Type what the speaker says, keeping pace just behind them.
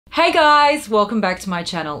Hey guys, welcome back to my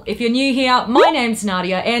channel. If you're new here, my name's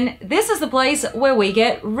Nadia and this is the place where we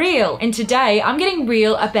get real. And today I'm getting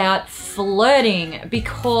real about flirting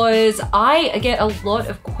because I get a lot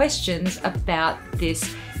of questions about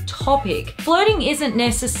this topic. Flirting isn't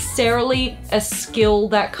necessarily a skill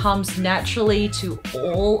that comes naturally to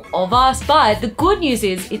all of us, but the good news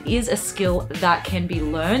is it is a skill that can be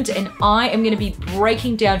learned, and I am going to be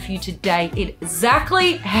breaking down for you today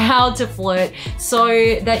exactly how to flirt so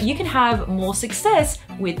that you can have more success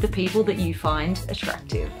with the people that you find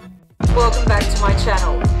attractive. Welcome back to my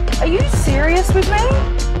channel. Are you serious with me?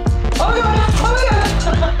 Oh my god! Oh my god!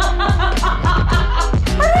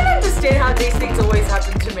 I don't understand how these things always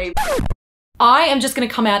happen to me. I am just gonna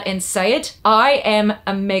come out and say it. I am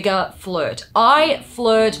a mega flirt. I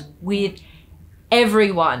flirt with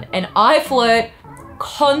everyone and I flirt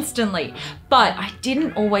constantly, but I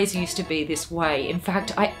didn't always used to be this way. In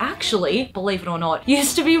fact, I actually, believe it or not,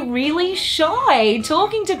 used to be really shy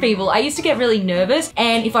talking to people. I used to get really nervous,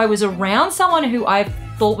 and if I was around someone who I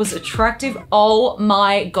thought was attractive, oh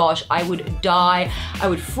my gosh, I would die. I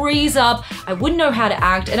would freeze up. I wouldn't know how to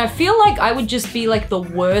act, and I feel like I would just be like the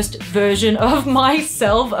worst version of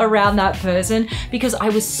myself around that person because I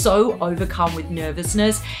was so overcome with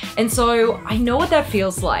nervousness. And so I know what that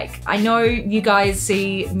feels like. I know you guys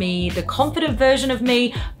see me, the confident version of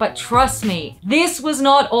me, but trust me, this was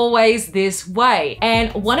not always this way.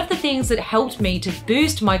 And one of the things that helped me to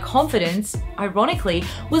boost my confidence, ironically,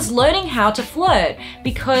 was learning how to flirt.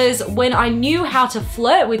 Because when I knew how to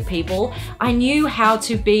flirt with people, I knew how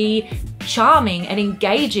to be charming and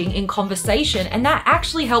engaging in conversation, and that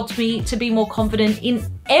actually helped me to be more confident in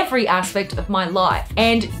every aspect of my life.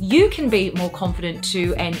 And you can be more confident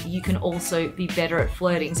too, and you can also be better at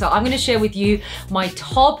flirting. So I'm going to share with you my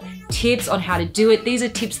top tips on how to do it. These are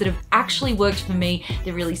tips that have actually worked for me.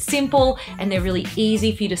 They're really simple and they're really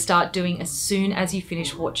easy for you to start doing as soon as you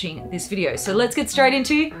finish watching this video. So let's get straight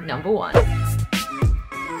into number one.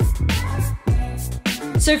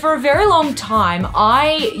 So for a very long time,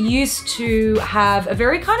 I used to have a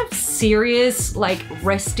very kind of serious, like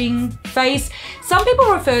resting face. Some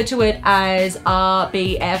people refer to it as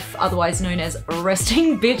RBF, otherwise known as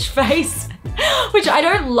resting bitch face, which I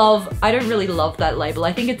don't love. I don't really love that label.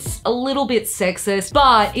 I think it's a little bit sexist,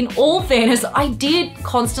 but in all fairness, I did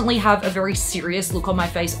constantly have a very serious look on my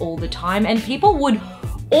face all the time, and people would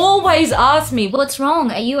always ask me, what's wrong?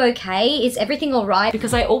 Are you okay? Is everything all right?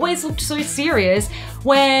 Because I always looked so serious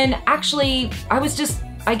when actually I was just,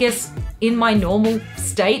 I guess, in my normal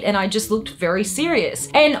state, and I just looked very serious.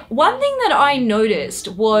 And one thing that I noticed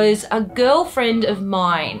was a girlfriend of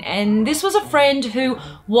mine, and this was a friend who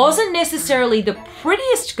wasn't necessarily the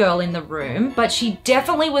prettiest girl in the room, but she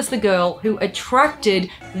definitely was the girl who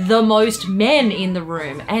attracted the most men in the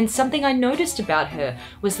room. And something I noticed about her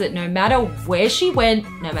was that no matter where she went,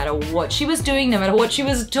 no matter what she was doing, no matter what she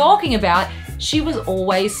was talking about, she was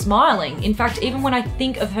always smiling. In fact, even when I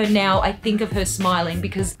think of her now, I think of her smiling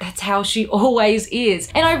because that's how she always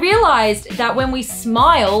is. And I realized that when we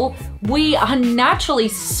smile, we are naturally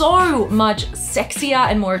so much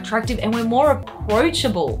sexier and more attractive, and we're more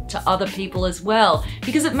approachable to other people as well,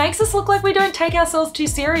 because it makes us look like we don't take ourselves too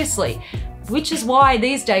seriously. Which is why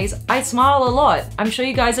these days I smile a lot. I'm sure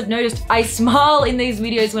you guys have noticed I smile in these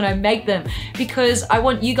videos when I make them because I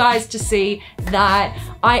want you guys to see that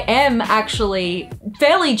I am actually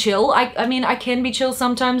fairly chill. I mean, I can be chill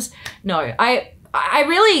sometimes. No, I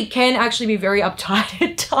really can actually be very uptight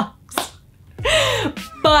at times.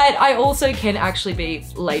 But I also can actually be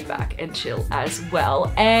laid back and chill as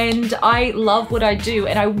well. And I love what I do,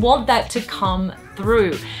 and I want that to come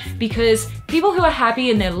through, because people who are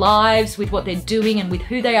happy in their lives with what they're doing and with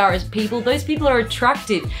who they are as people, those people are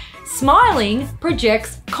attractive. Smiling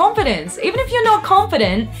projects confidence. Even if you're not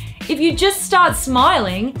confident, if you just start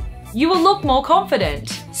smiling, you will look more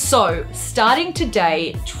confident. So, starting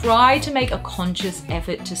today, try to make a conscious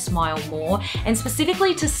effort to smile more, and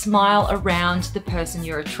specifically to smile around the person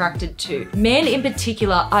you're attracted to. Men in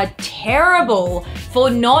particular are terrible for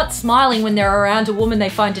not smiling when they're around a woman they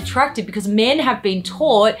find attractive, because men have been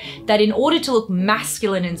taught that in order to look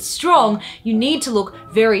masculine and strong, you need to look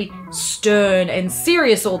very stern and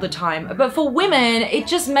serious all the time. But for women, it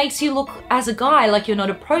just makes you look as a guy like you're not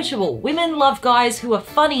approachable. Women love guys who are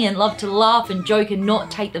funny and love to laugh and joke and not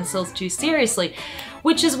take themselves too seriously,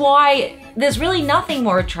 which is why there's really nothing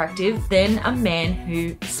more attractive than a man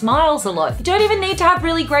who smiles a lot. You don't even need to have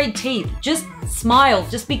really great teeth. Just smile.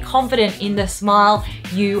 Just be confident in the smile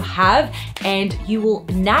you have, and you will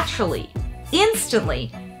naturally,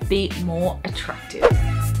 instantly be more attractive.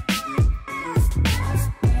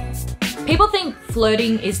 People think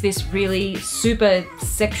flirting is this really super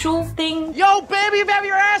sexual thing. Yo, baby, you have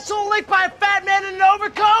your asshole licked by a fat man in an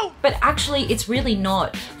overcoat? But actually, it's really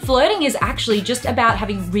not. Flirting is actually just about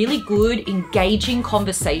having really good, engaging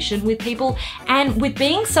conversation with people and with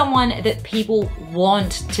being someone that people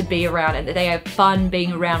want to be around and that they have fun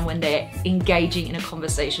being around when they're engaging in a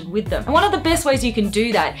conversation with them. And one of the best ways you can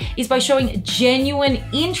do that is by showing genuine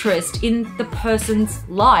interest in the person's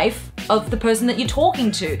life of the person that you're talking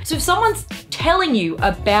to. So if someone's telling you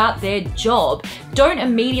about their job, don't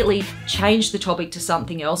immediately change the topic to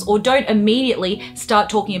something else, or don't immediately start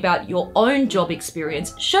talking about your own job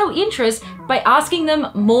experience. Show interest by asking them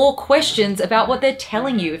more questions about what they're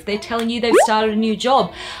telling you. If they're telling you they've started a new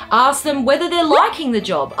job, ask them whether they're liking the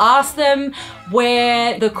job. Ask them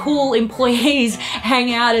where the cool employees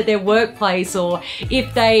hang out at their workplace, or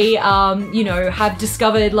if they, you know, have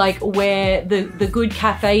discovered like where the good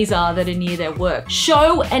cafes are that are near their work.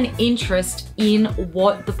 Show an interest in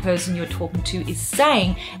what the person you're talking to is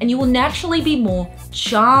saying, and you will naturally be more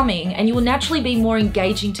charming and you will naturally be more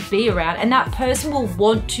engaging to be around, and that person will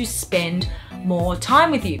want to spend more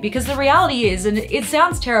time with you. Because the reality is, and it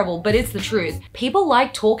sounds terrible, but it's the truth, people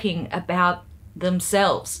like talking about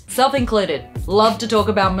themselves, self included. Love to talk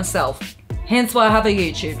about myself. Hence why I have a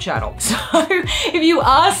YouTube channel. So if you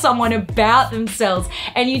ask someone about themselves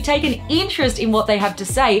and you take an interest in what they have to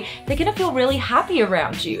say, they're gonna feel really happy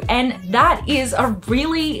around you. And that is a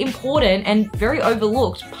really important and very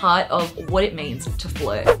overlooked part of what it means to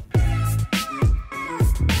flirt.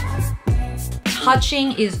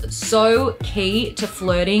 Touching is so key to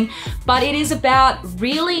flirting, but it is about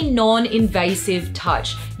really non-invasive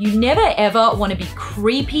touch. You never ever want to be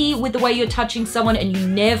creepy with the way you're touching someone, and you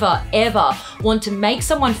never ever want to make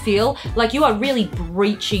someone feel like you are really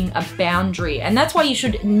breaching a boundary. And that's why you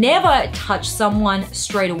should never touch someone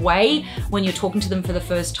straight away when you're talking to them for the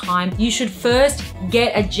first time. You should first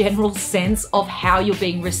get a general sense of how you're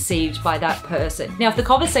being received by that person. Now, if the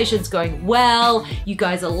conversation's going well, you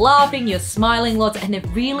guys are laughing, you're smiling lots, and they're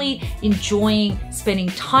really enjoying spending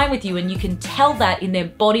time with you, and you can tell that in their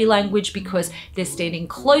body language because they're standing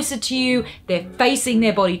closer to you, they're facing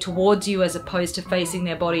their body towards you as opposed to facing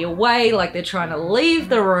their body away like they're trying to leave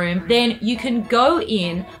the room, then you can go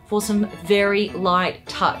in for some very light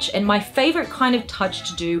touch. And my favorite kind of touch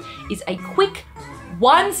to do is a quick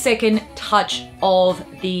 1 second touch of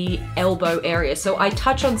the elbow area. So I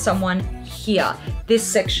touch on someone here, this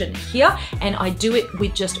section here, and I do it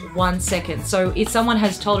with just 1 second. So if someone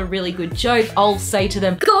has told a really good joke, I'll say to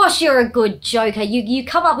them, Gosh, you're a good joker. You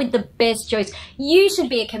come up with the best jokes. You should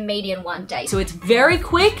be a comedian one day. so it's very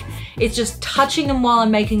quick. It's just touching them while I'm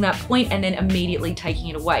making that point and then immediately taking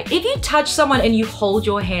it away. If you touch someone and you hold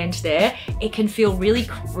your hand there, it can feel really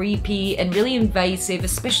creepy and really invasive,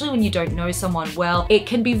 especially when you don't know someone well. It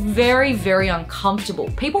can be very, very uncomfortable.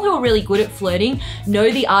 People who are really good at flirting know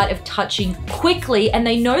the art of touching quickly, and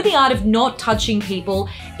they know the art of not touching people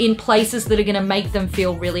in places that are gonna make them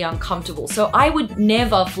feel really uncomfortable. So I would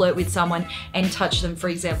never flirt with someone and touch them, for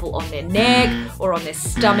example, on their neck or on their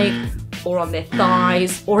stomach or on their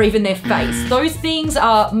thighs or even their face. Those things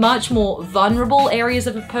are much more vulnerable areas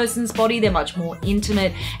of a person's body. They're much more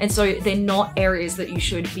intimate, and so they're not areas that you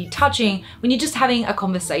should be touching when you're just having a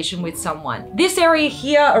conversation with someone. This area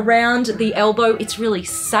here around the elbow, it's really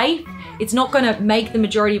safe. It's not gonna make the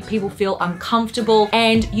majority of people feel uncomfortable,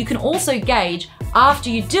 and you can also gauge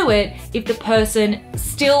after you do it if the person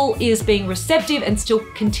still is being receptive and still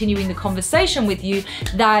continuing the conversation with you,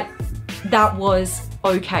 that was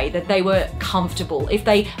okay, that they were comfortable. If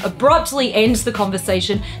they abruptly end the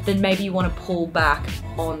conversation, then maybe you want to pull back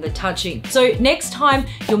on the touching. So next time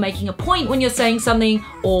you're making a point when you're saying something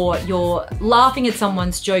or you're laughing at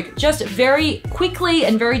someone's joke, just very quickly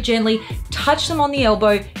and very gently touch them on the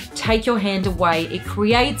elbow, take your hand away. It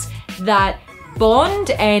creates that bond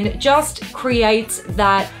and just creates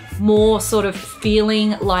that more sort of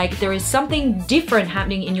feeling like there is something different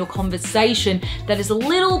happening in your conversation that is a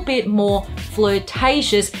little bit more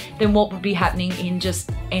flirtatious than what would be happening in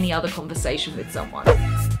just any other conversation with someone.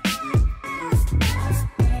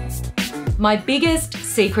 My biggest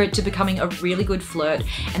secret to becoming a really good flirt,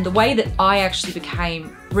 and the way that I actually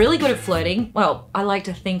became really good at flirting, well, I like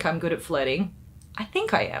to think I'm good at flirting. I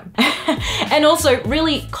think I am. And also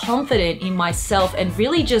really confident in myself, and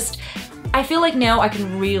really just, I feel like now I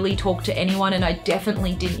can really talk to anyone, and I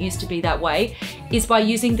definitely didn't used to be that way, is by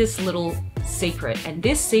using this little secret. And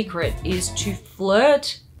this secret is to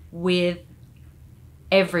flirt with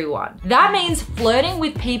everyone. That means flirting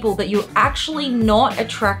with people that you're actually not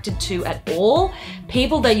attracted to at all,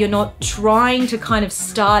 people that you're not trying to kind of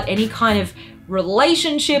start any kind of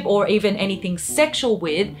relationship or even anything sexual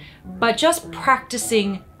with, but just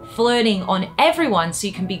practicing flirting on everyone so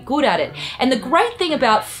you can be good at it. And the great thing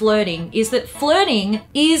about flirting is that flirting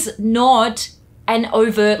is not an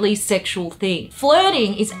overtly sexual thing.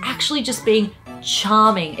 Flirting is actually just being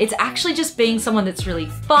charming. It's actually just being someone that's really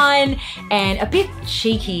fun and a bit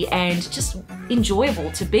cheeky and just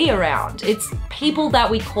enjoyable to be around. It's people that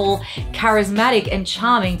we call charismatic and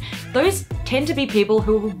charming. Those tend to be people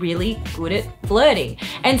who are really good at flirting.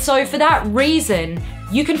 And so for that reason,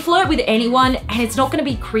 you can flirt with anyone and it's not going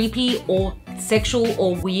to be creepy or sexual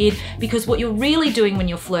or weird, because what you're really doing when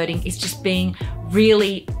you're flirting is just being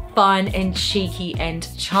really fun and cheeky and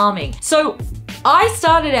charming. So I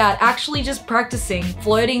started out actually just practicing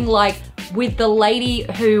flirting like with the lady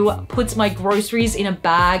who puts my groceries in a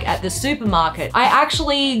bag at the supermarket. I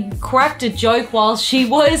actually cracked a joke while she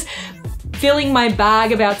was filling my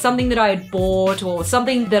bag about something that I had bought or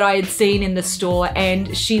something that I had seen in the store,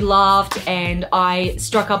 and she laughed and I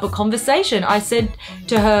struck up a conversation. I said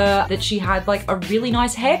to her that she had like a really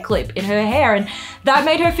nice hair clip in her hair, and that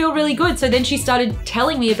made her feel really good. So then she started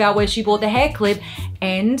telling me about where she bought the hair clip,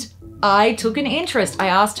 and I took an interest. I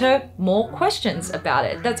asked her more questions about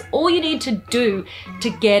it. That's all you need to do to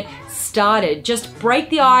get started. Just break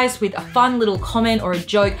the ice with a fun little comment or a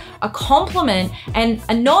joke, a compliment, and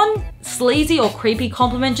a non-sleazy or creepy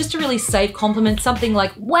compliment, just a really safe compliment, something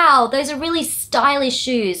like, wow, those are really stylish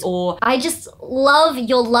shoes. Or I just love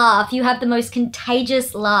your laugh. You have the most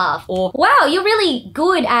contagious laugh. Or wow, you're really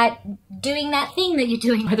good at doing that thing that you're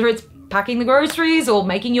doing. whether it's packing the groceries or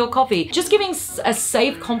making your coffee. Just giving a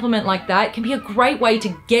safe compliment like that can be a great way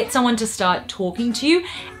to get someone to start talking to you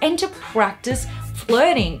and to practice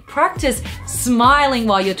flirting. Practice smiling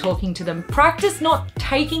while you're talking to them. Practice not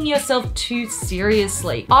taking yourself too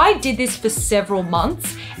seriously. I did this for several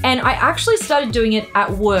months, and I actually started doing it at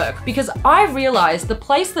work because I realized the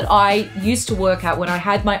place that I used to work at when I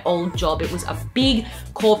had my old job, it was a big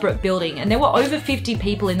corporate building and there were over 50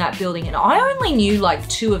 people in that building, and I only knew like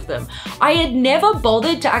 2 of them. I had never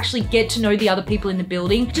bothered to actually get to know the other people in the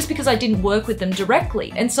building just because I didn't work with them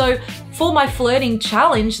directly. And so for my flirting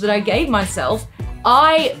challenge that I gave myself,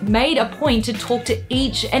 I made a point to talk to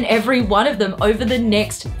each and every one of them over the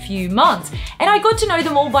next few months. And I got to know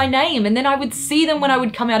them all by name, and then I would see them when I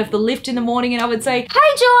would come out of the lift in the morning and I would say, Hey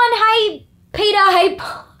John, hey Peter, hey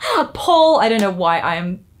Paul. I don't know why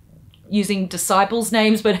I'm using disciples'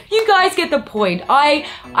 names, but you guys get the point. I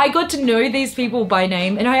got to know these people by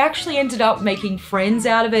name, and I actually ended up making friends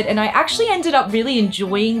out of it, and I actually ended up really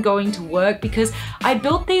enjoying going to work because I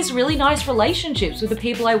built these really nice relationships with the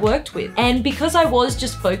people I worked with. And because I was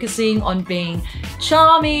just focusing on being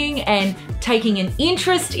charming and taking an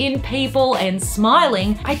interest in people and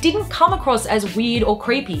smiling, I didn't come across as weird or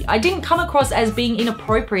creepy. I didn't come across as being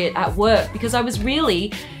inappropriate at work because I was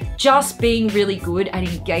really just being really good at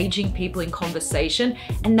engaging people in conversation,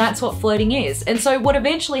 and that's what flirting is. And so what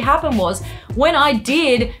eventually happened was, when I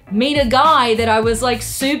did meet a guy that I was like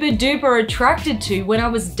super duper attracted to when I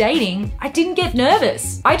was dating, I didn't get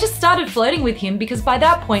nervous. I just started flirting with him because by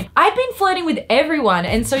that point, I'd been flirting with everyone,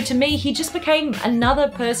 and so to me, he just became another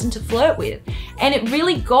person to flirt with. And it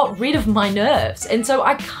really got rid of my nerves. And so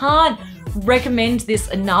I can't recommend this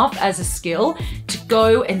enough as a skill to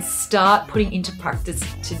go and start putting into practice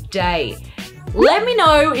today. Let me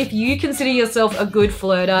know if you consider yourself a good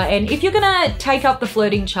flirter, and if you're gonna take up the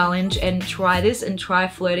flirting challenge and try this and try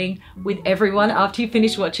flirting with everyone after you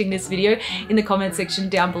finish watching this video in the comment section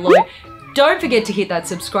down below. Don't forget to hit that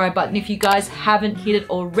subscribe button if you guys haven't hit it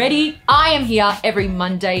already. I am here every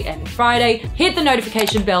Monday and Friday. Hit the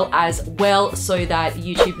notification bell as well so that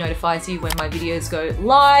YouTube notifies you when my videos go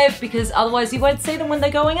live, because otherwise you won't see them when they're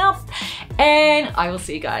going up. And I will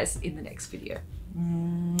see you guys in the next video.